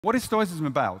What is Stoicism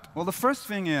about? Well, the first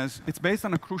thing is, it's based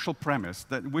on a crucial premise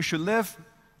that we should live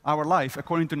our life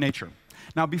according to nature.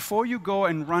 Now, before you go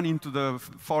and run into the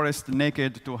forest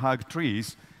naked to hug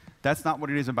trees, that's not what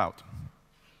it is about.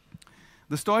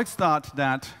 The Stoics thought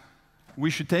that we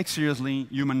should take seriously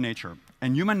human nature.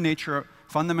 And human nature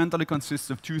fundamentally consists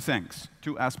of two things,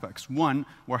 two aspects. One,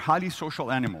 we're highly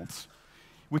social animals.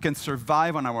 We can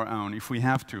survive on our own if we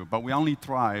have to, but we only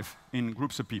thrive in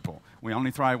groups of people. We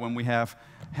only thrive when we have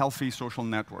healthy social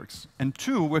networks. And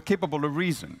two, we're capable of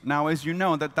reason. Now, as you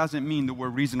know, that doesn't mean that we're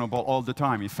reasonable all the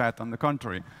time. In fact, on the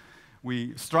contrary,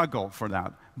 we struggle for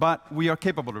that. But we are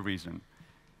capable of reason.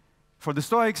 For the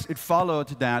Stoics, it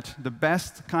followed that the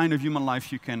best kind of human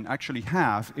life you can actually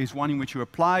have is one in which you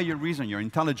apply your reason, your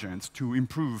intelligence, to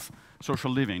improve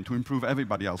social living, to improve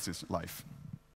everybody else's life.